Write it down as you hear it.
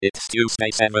It's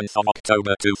Tuesday 7th of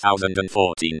October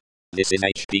 2014. This is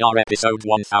HPR episode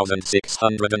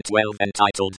 1612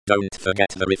 entitled Don't Forget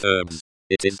the Referbs.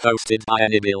 It is hosted by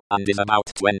Anibil and is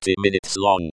about 20 minutes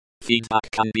long.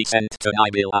 Feedback can be sent to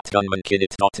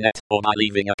nibil@gunmankinit.net or by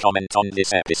leaving a comment on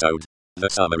this episode. The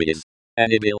summary is: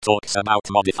 Anibil talks about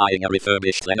modifying a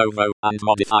refurbished Lenovo and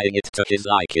modifying it to his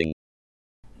liking.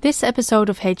 This episode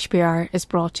of HPR is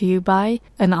brought to you by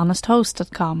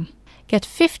anhonesthost.com. Get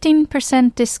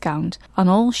 15% discount on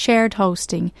all shared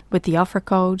hosting with the offer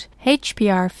code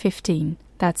HPR15.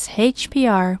 That's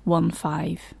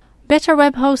HPR15. Better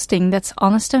web hosting that's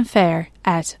honest and fair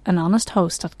at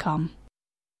anhonesthost.com.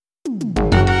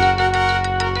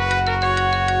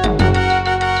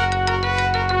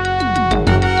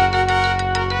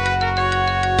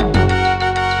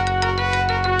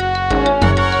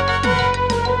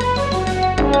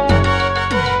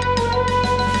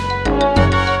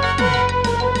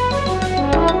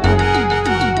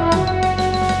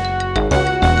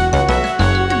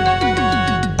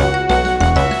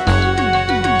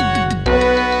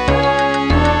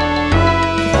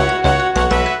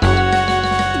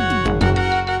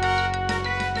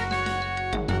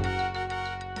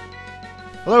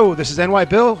 Hello, this is NY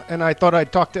Bill, and I thought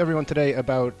I'd talk to everyone today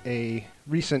about a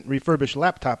recent refurbished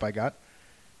laptop I got,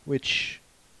 which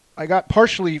I got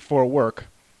partially for work.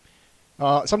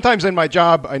 Sometimes in my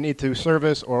job I need to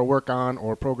service or work on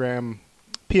or program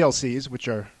PLCs, which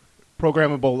are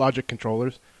programmable logic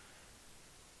controllers.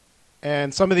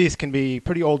 And some of these can be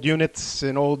pretty old units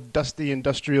in old dusty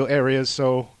industrial areas,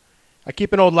 so I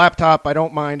keep an old laptop. I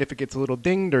don't mind if it gets a little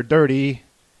dinged or dirty,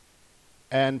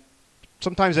 and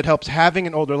sometimes it helps having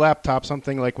an older laptop,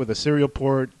 something like with a serial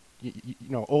port,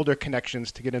 older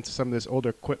connections to get into some of this older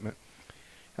equipment.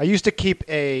 I used to keep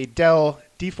a Dell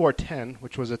D410,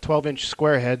 which was a 12-inch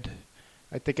square head.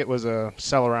 I think it was a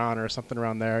Celeron or something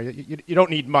around there. You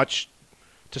don't need much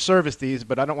to service these,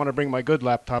 but I don't want to bring my good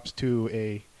laptops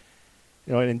to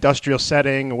an industrial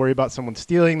setting or worry about someone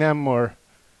stealing them, or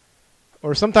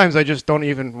sometimes I just don't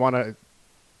even want to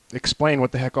explain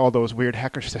what the heck all those weird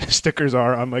hacker stickers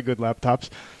are on my good laptops.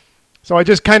 So I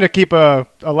just kind of keep a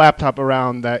laptop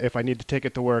around that if I need to take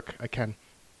it to work, I can.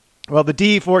 Well, the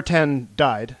D410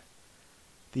 died.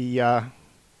 The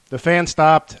fan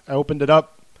stopped. I opened it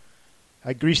up.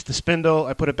 I greased the spindle.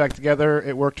 I put it back together.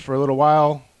 It worked for a little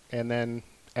while, and then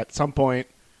at some point,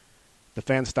 the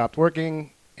fan stopped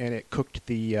working, and it cooked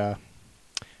the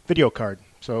video card.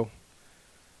 So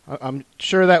I'm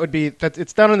sure that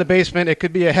it's down in the basement. It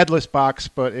could be a headless box,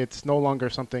 but it's no longer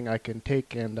something I can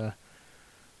take and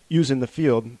use in the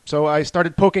field. So I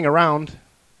started poking around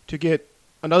to get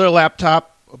another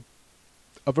laptop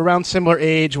of around similar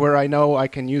age where I know I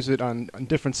can use it on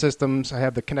different systems. I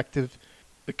have the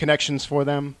connections for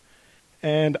them.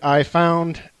 And I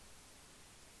found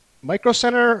Micro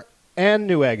Center and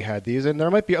Newegg had these, and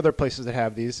there might be other places that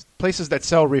have these, places that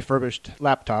sell refurbished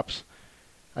laptops.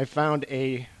 I found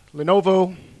a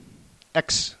Lenovo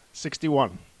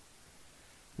X61.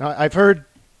 Now, I've heard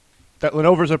that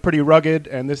Lenovos are pretty rugged,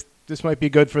 and this might be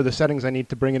good for the settings I need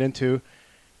to bring it into.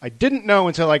 I didn't know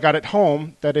until I got it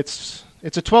home that it's a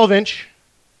 12-inch.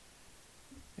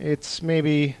 It's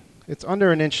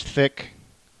under an inch thick.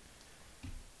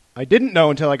 I didn't know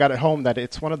until I got it home that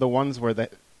it's one of the ones where the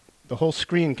whole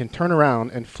screen can turn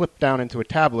around and flip down into a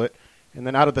tablet. And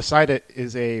then out of the side it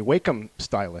is a Wacom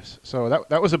stylus. So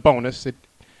that was a bonus.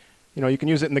 You can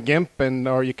use it in the GIMP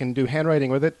or you can do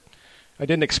handwriting with it. I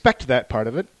didn't expect that part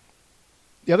of it.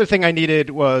 The other thing I needed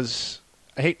was,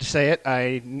 I hate to say it,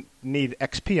 I need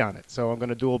XP on it. So I'm going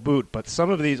to dual boot. But some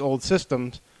of these old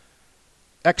systems,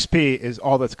 XP is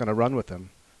all that's going to run with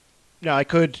them. Now, I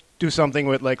could do something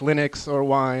with like Linux or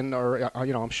Wine or,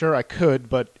 I'm sure I could.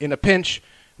 But in a pinch,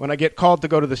 when I get called to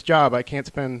go to this job, I can't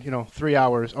spend, 3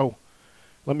 hours.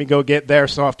 Let me go get their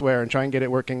software and try and get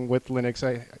it working with Linux.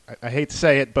 I hate to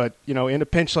say it, but in a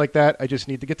pinch like that, I just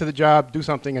need to get to the job, do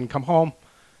something, and come home.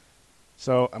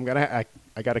 So I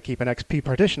got to keep an XP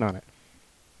partition on it.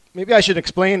 Maybe I should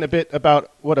explain a bit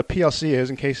about what a PLC is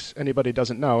in case anybody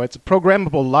doesn't know. It's a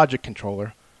programmable logic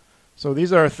controller. So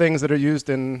these are things that are used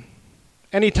in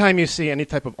any time you see any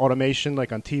type of automation,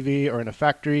 like on TV or in a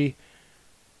factory.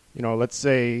 Let's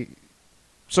say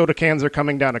soda cans are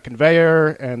coming down a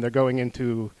conveyor, and they're going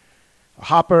into a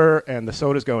hopper, and the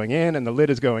soda's going in, and the lid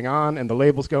is going on, and the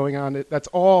label's going on. That's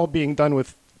all being done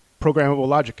with programmable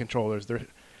logic controllers. They're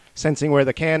sensing where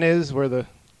the can is,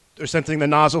 they're sensing the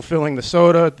nozzle filling the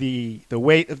soda, the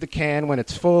weight of the can when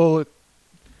it's full.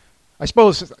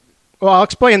 I'll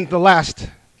explain the last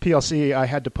PLC I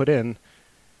had to put in.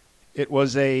 It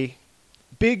was a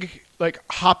big,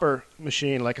 hopper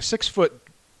machine, like a 6-foot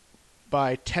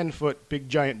by 10-foot big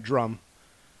giant drum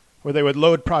where they would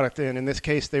load product in. In this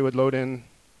case, they would load in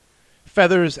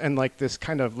feathers and like this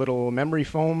kind of little memory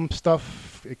foam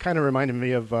stuff. It kind of reminded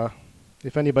me of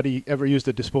if anybody ever used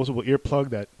a disposable earplug,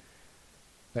 that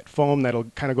foam that'll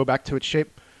kind of go back to its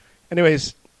shape.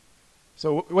 Anyways,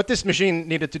 so what this machine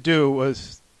needed to do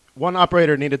was one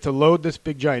operator needed to load this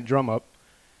big giant drum up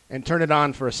and turn it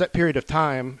on for a set period of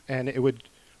time, and it would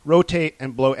rotate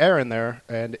and blow air in there,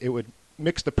 and it would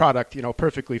mix the product,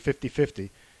 perfectly 50-50.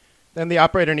 Then the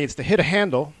operator needs to hit a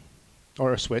handle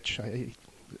or a switch.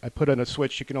 I put in a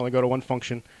switch. You can only go to one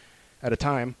function at a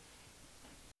time.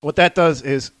 What that does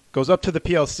is goes up to the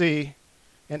PLC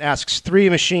and asks three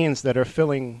machines that are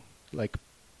filling, like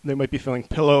they might be filling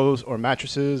pillows or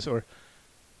mattresses, or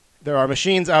there are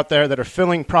machines out there that are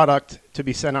filling product to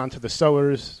be sent on to the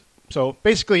sewers. So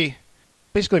basically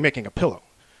making a pillow.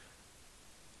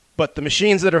 But the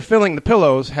machines that are filling the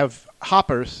pillows have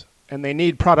hoppers, and they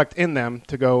need product in them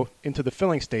to go into the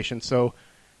filling station. So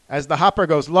as the hopper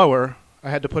goes lower, I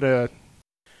had to put a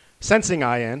sensing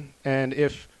eye in, and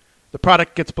if the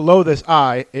product gets below this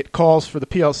eye, it calls for the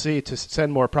PLC to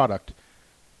send more product.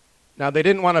 Now, they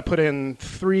didn't want to put in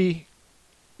 3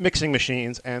 mixing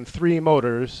machines and 3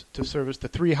 motors to service the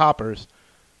 3 hoppers.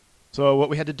 So what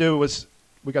we had to do was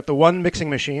we got the 1 mixing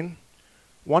machine,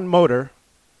 1 motor,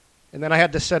 and then I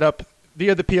had to set up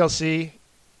via the PLC,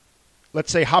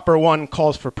 let's say hopper 1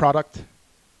 calls for product.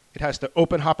 It has to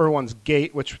open hopper 1's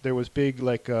gate, which there was big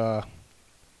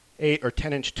 8 or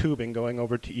 10-inch tubing going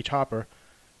over to each hopper.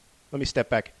 Let me step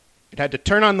back. It had to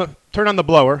turn on the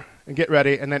blower and get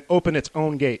ready, and then open its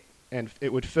own gate, and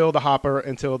it would fill the hopper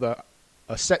until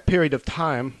a set period of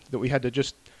time that we had to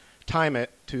just time it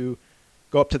to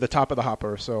go up to the top of the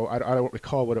hopper. So I don't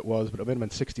recall what it was, but it might have been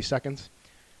 60 seconds.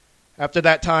 After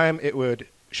that time, it would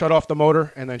shut off the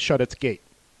motor and then shut its gate.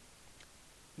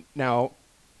 Now,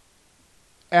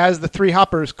 as the 3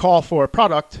 hoppers call for a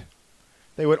product,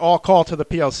 they would all call to the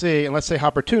PLC, and let's say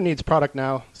hopper 2 needs product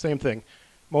now, same thing.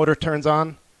 Motor turns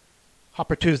on,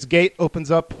 hopper 2's gate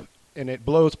opens up, and it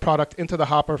blows product into the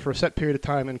hopper for a set period of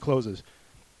time and closes.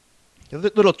 The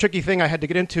little tricky thing I had to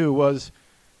get into was,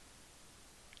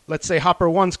 let's say hopper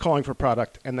 1's calling for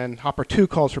product, and then hopper 2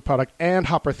 calls for product, and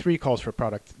hopper 3 calls for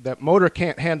product. That motor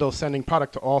can't handle sending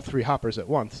product to all 3 hoppers at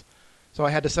once. So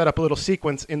I had to set up a little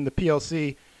sequence in the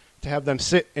PLC to have them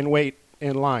sit and wait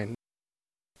in line.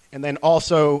 And then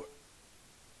also,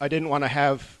 I didn't want to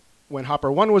have, when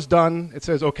hopper 1 was done, it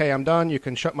says, okay, I'm done, you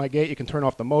can shut my gate, you can turn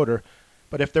off the motor.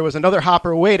 But if there was another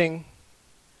hopper waiting,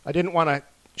 I didn't want to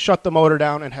shut the motor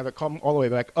down and have it come all the way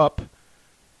back up,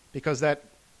 because that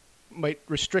might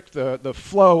restrict the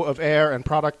flow of air and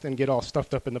product and get all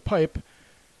stuffed up in the pipe.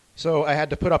 So I had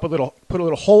to put a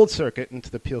little hold circuit into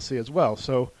the PLC as well.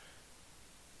 So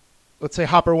let's say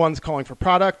hopper 1's calling for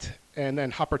product, and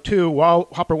then hopper 2, while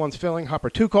hopper 1's filling, hopper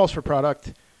 2 calls for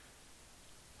product.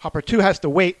 Hopper 2 has to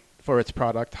wait for its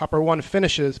product. Hopper 1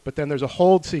 finishes, but then there's a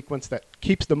hold sequence that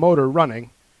keeps the motor running,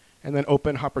 and then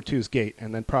open hopper 2's gate,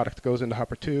 and then product goes into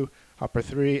hopper 2, hopper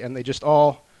 3, and they just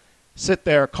all sit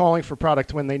there calling for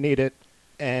product when they need it.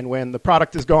 And when the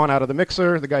product is gone out of the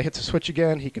mixer, the guy hits a switch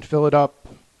again, he can fill it up.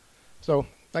 So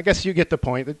I guess you get the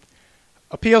point.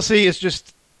 A PLC is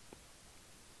just,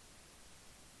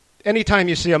 anytime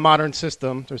you see a modern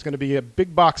system, there's going to be a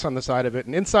big box on the side of it,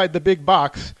 and inside the big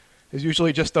box is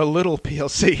usually just a little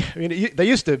PLC. I mean, they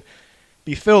used to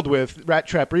be filled with rat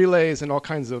trap relays and all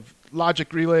kinds of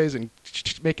logic relays and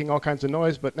making all kinds of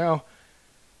noise, but now,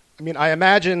 I mean, I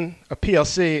imagine a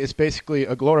PLC is basically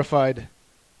a glorified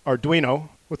Arduino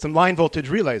with some line voltage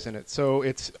relays in it. So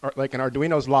it's like an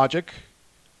Arduino's logic,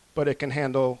 but it can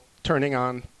handle turning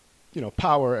on,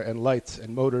 power and lights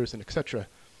and motors and etc.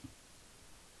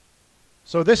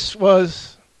 So this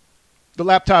was the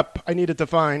laptop I needed to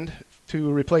find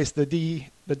to replace the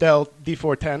Dell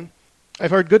D410.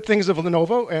 I've heard good things of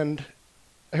Lenovo, and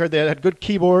I heard they had good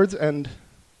keyboards and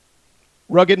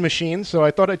rugged machines, so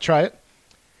I thought I'd try it.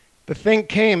 The thing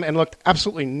came and looked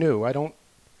absolutely new. I don't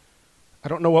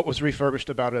know what was refurbished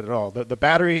about it at all. The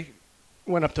battery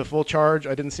went up to full charge.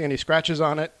 I didn't see any scratches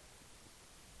on it.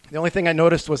 The only thing I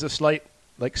noticed was a slight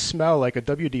smell, like a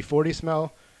WD-40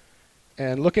 smell.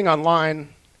 And looking online,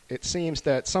 it seems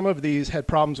that some of these had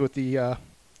problems with the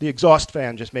exhaust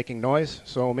fan just making noise.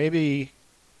 So maybe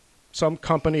some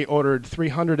company ordered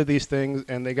 300 of these things,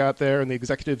 and they got there, and the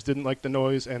executives didn't like the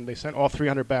noise, and they sent all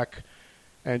 300 back,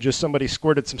 and just somebody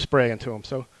squirted some spray into them.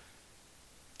 So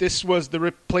this was the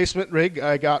replacement rig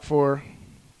I got for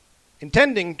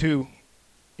intending to,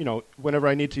 whenever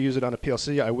I need to use it on a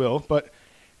PLC, I will. But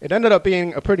it ended up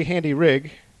being a pretty handy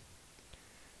rig.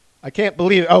 I can't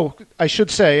believe. Oh, I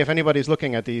should say, if anybody's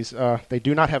looking at these, they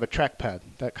do not have a trackpad.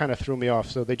 That kind of threw me off.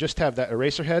 So they just have that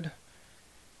eraser head.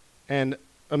 And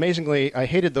amazingly, I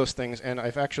hated those things, and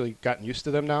I've actually gotten used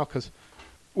to them now, because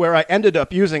where I ended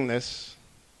up using this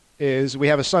is we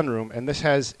have a sunroom, and this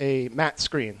has a matte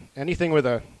screen. Anything with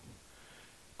a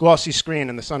glossy screen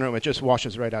in the sunroom, it just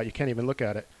washes right out. You can't even look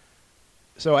at it.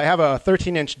 So I have a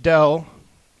 13-inch Dell,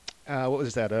 what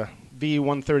was that, a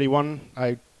V131.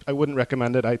 I wouldn't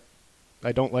recommend it.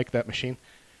 I don't like that machine.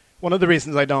 One of the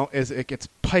reasons I don't is it gets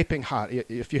piping hot.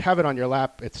 If you have it on your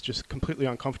lap, it's just completely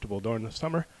uncomfortable during the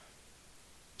summer.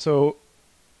 So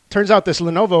turns out this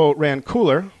Lenovo ran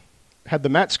cooler, had the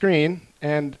matte screen,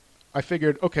 and I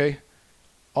figured, okay,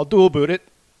 I'll dual boot it,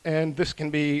 and this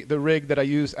can be the rig that I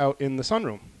use out in the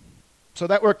sunroom. So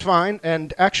that worked fine,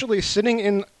 and actually sitting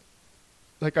in,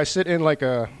 like I sit in like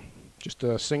just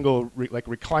a single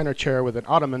recliner chair with an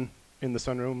ottoman in the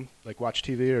sunroom, like watch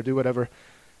TV or do whatever.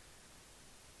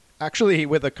 Actually,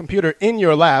 with a computer in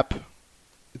your lap,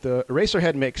 the eraser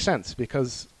head makes sense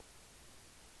because,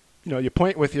 you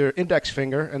point with your index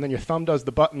finger and then your thumb does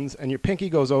the buttons and your pinky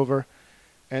goes over,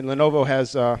 and Lenovo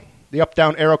has the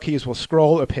up-down arrow keys will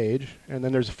scroll a page, and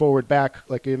then there's a forward-back.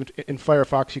 Like in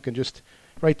Firefox, you can just,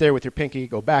 right there with your pinky,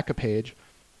 go back a page.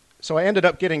 So I ended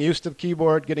up getting used to the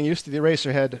keyboard, getting used to the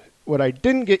eraser head. What I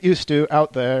didn't get used to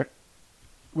out there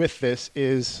with this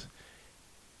is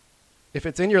if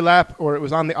it's in your lap or it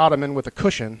was on the ottoman with a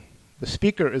cushion, the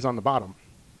speaker is on the bottom.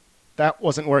 That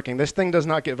wasn't working. This thing does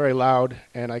not get very loud,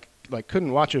 and I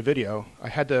couldn't watch a video. I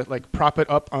had to prop it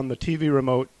up on the TV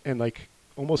remote and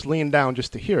almost lean down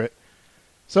just to hear it.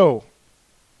 So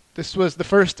this was the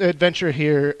first adventure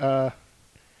here.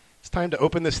 It's time to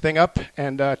open this thing up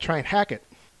and try and hack it.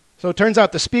 So it turns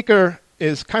out the speaker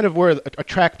is kind of where a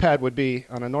trackpad would be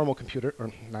on a normal computer,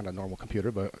 or not a normal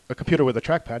computer, but a computer with a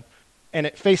trackpad, and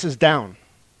it faces down.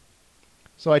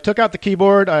 So I took out the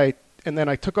keyboard, and then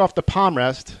I took off the palm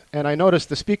rest, and I noticed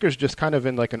the speaker's just kind of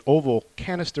in like an oval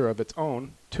canister of its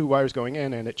own, 2 wires going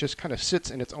in, and it just kind of sits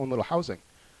in its own little housing.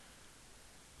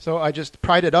 So I just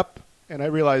pried it up, and I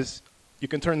realized you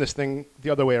can turn this thing the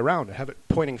other way around and have it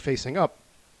pointing facing up.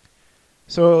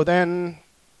 So then,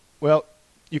 well,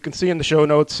 you can see in the show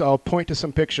notes, I'll point to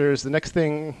some pictures. The next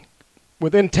thing,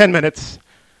 within 10 minutes,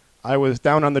 I was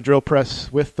down on the drill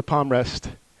press with the palm rest,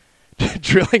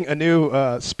 drilling a new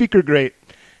speaker grate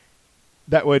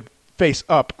that would face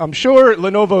up. I'm sure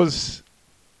Lenovo's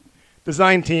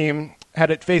design team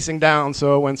had it facing down,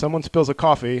 so when someone spills a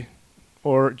coffee,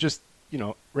 or just,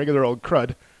 regular old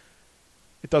crud,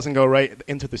 it doesn't go right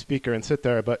into the speaker and sit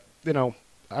there. But,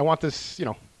 I want this,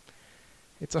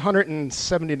 it's a $170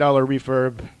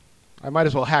 refurb. I might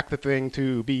as well hack the thing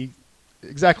to be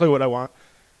exactly what I want.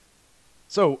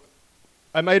 So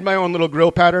I made my own little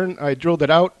grill pattern. I drilled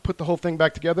it out, put the whole thing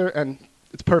back together, and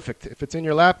it's perfect. If it's in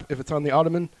your lap, if it's on the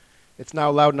ottoman, it's now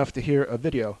loud enough to hear a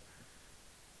video.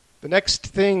 The next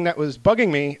thing that was bugging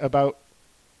me about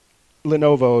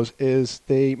Lenovo's is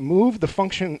they move the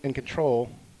function and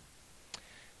control.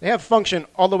 They have function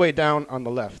all the way down on the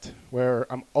left, where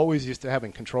I'm always used to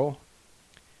having control.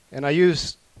 And I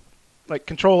use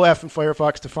Control F in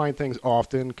Firefox to find things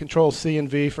often, Control C and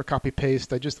V for copy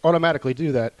paste. I just automatically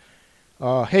do that.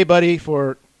 Hey buddy,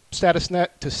 for StatusNet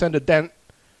to send a dent,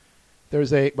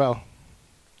 there's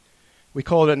we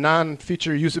call it a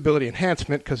non-feature usability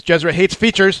enhancement because Jezra hates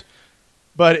features,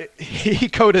 but he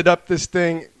coded up this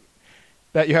thing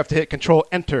that you have to hit Control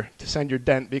Enter to send your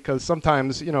dent, because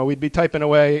sometimes, we'd be typing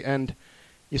away and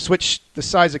you switch the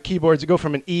size of keyboards. You go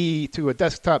from an E to a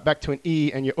desktop back to an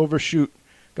E, and you overshoot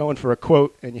going for a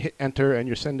quote, and you hit Enter, and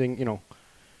you're sending,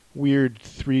 weird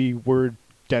 3-word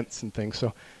dents and things.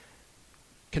 So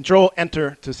Control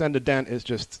Enter to send a dent is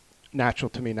just natural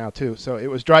to me now, too. So it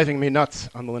was driving me nuts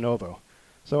on the Lenovo.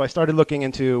 So I started looking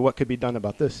into what could be done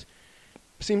about this.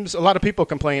 Seems a lot of people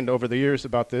complained over the years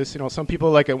about this. Some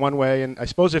people like it one way, and I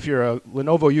suppose if you're a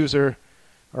Lenovo user,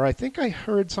 or I think I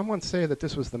heard someone say that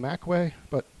this was the Mac way,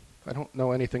 but I don't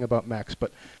know anything about Macs.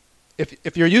 But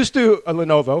if you're used to a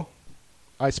Lenovo,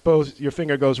 I suppose your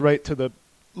finger goes right to the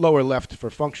lower left for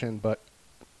function, but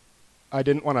I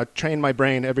didn't want to train my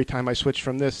brain every time I switched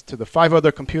from this to the 5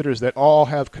 other computers that all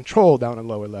have control down in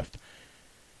lower left.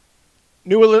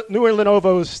 Newer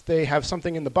Lenovos, they have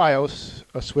something in the BIOS,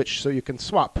 a switch, so you can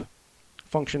swap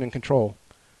function and control.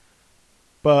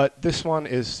 But this one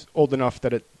is old enough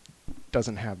that it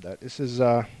doesn't have that. This is,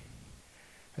 I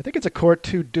think it's a Core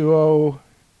 2 Duo,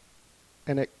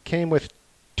 and it came with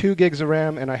 2 gigs of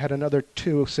RAM, and I had another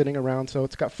 2 sitting around, so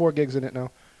it's got 4 gigs in it now.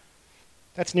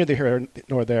 That's neither here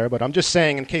nor there, but I'm just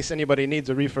saying in case anybody needs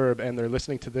a reverb and they're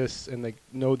listening to this and they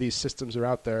know these systems are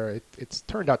out there, it's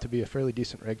turned out to be a fairly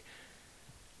decent rig.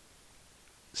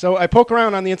 So I poke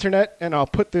around on the internet, and I'll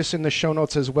put this in the show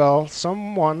notes as well.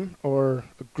 Someone or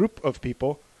a group of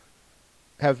people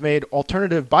have made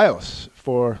alternative BIOS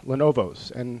for Lenovo's,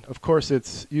 and of course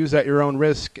it's use at your own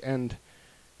risk, and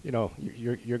you know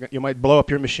you might blow up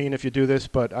your machine if you do this.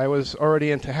 But I was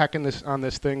already into hacking this on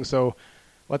this thing, so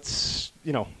let's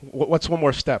what's one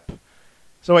more step?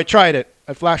 So I tried it.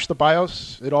 I flashed the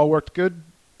BIOS. It all worked good.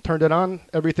 Turned it on.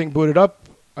 Everything booted up.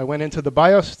 I went into the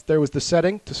BIOS. There was the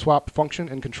setting to swap function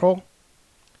and control.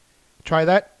 Try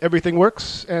that. Everything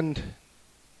works. And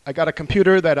I got a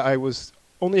computer that I was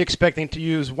only expecting to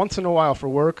use once in a while for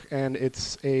work. And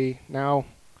it's now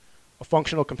a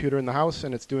functional computer in the house.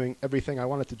 And it's doing everything I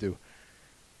want it to do.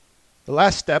 The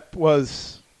last step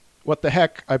was, what the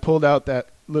heck? I pulled out that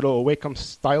little Wacom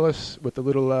stylus with the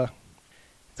little,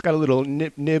 it's got a little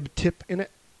nib tip in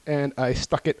it. And I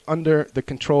stuck it under the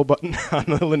control button on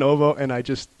the Lenovo, and I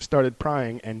just started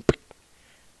prying, and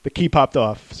the key popped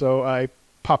off. So I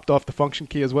popped off the function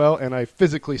key as well, and I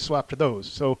physically swapped those.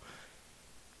 So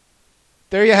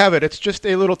there you have it. It's just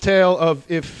a little tale of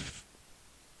if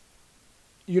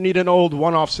you need an old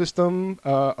one-off system,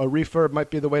 a refurb might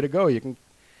be the way to go.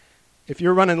 If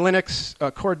you're running Linux,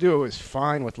 Core Duo is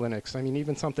fine with Linux. I mean,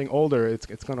 even something older, it's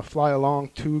going to fly along,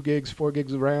 2 gigs, 4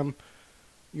 gigs of RAM.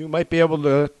 You might be able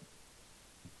to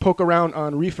poke around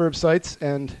on refurb sites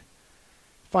and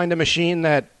find a machine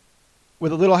that,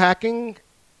 with a little hacking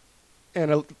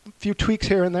and a few tweaks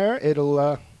here and there,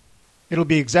 it'll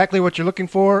be exactly what you're looking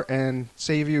for and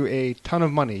save you a ton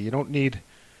of money. You don't need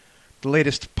the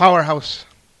latest powerhouse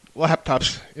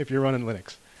laptops if you're running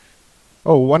Linux.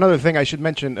 Oh, one other thing I should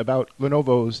mention about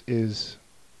Lenovo's is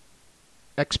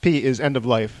XP is end of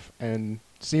life, and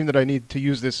it seemed that I need to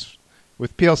use this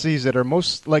with PLCs that are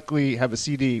most likely have a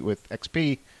CD with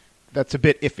XP. That's a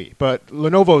bit iffy. But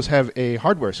Lenovo's have a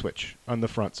hardware switch on the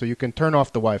front, so you can turn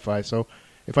off the Wi-Fi. So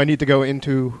if I need to go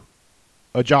into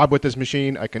a job with this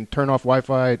machine, I can turn off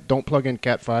Wi-Fi, don't plug in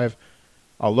Cat 5.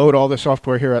 I'll load all the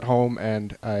software here at home,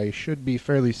 and I should be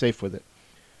fairly safe with it.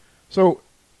 So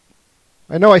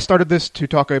I know I started this to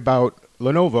talk about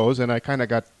Lenovo's, and I kind of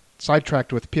got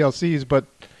sidetracked with PLCs, but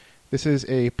this is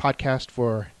a podcast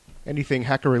for anything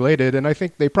hacker-related, and I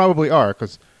think they probably are,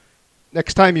 because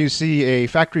next time you see a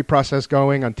factory process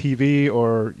going on TV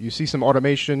or you see some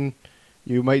automation,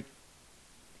 you might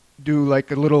do like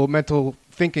a little mental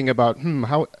thinking about,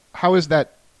 how is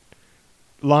that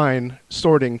line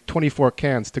sorting 24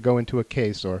 cans to go into a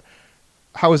case, or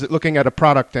how is it looking at a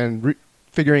product and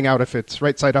figuring out if it's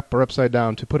right side up or upside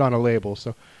down to put on a label.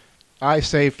 So I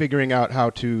say figuring out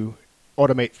how to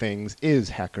automate things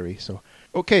is hackery. So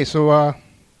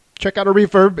check out a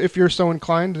refurb if you're so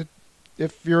inclined.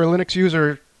 If you're a Linux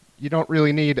user, you don't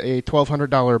really need a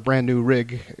 $1,200 brand new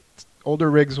rig.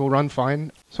 Older rigs will run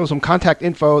fine. So some contact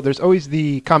info. There's always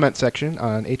the comment section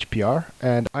on HPR.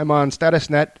 And I'm on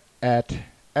StatusNet at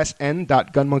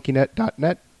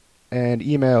sn.gunmonkeynet.net. And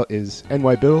email is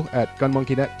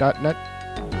nybill@gunmonkeynet.net.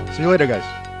 See you later, guys.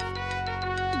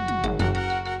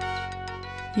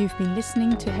 You've been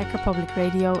listening to Hacker Public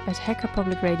Radio at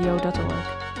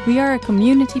hackerpublicradio.org. We are a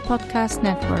community podcast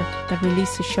network that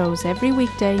releases shows every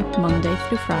weekday, Monday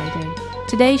through Friday.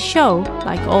 Today's show,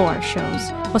 like all our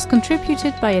shows, was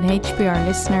contributed by an HPR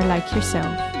listener like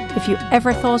yourself. If you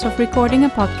ever thought of recording a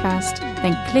podcast,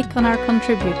 then click on our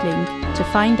contribute link to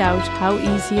find out how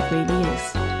easy it really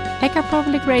is. Hacker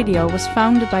Public Radio was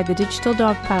founded by the Digital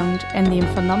Dog Pound and the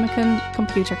Infonomicon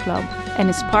Computer Club and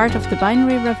is part of the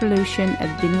binary revolution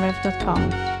at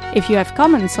binrev.com. If you have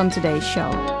comments on today's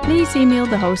show, please email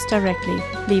the host directly,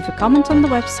 leave a comment on the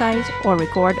website, or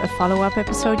record a follow-up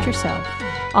episode yourself.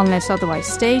 Unless otherwise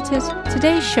stated,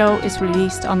 today's show is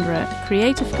released under a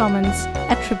Creative Commons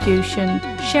Attribution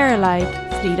Share Alike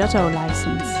 3.0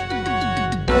 license.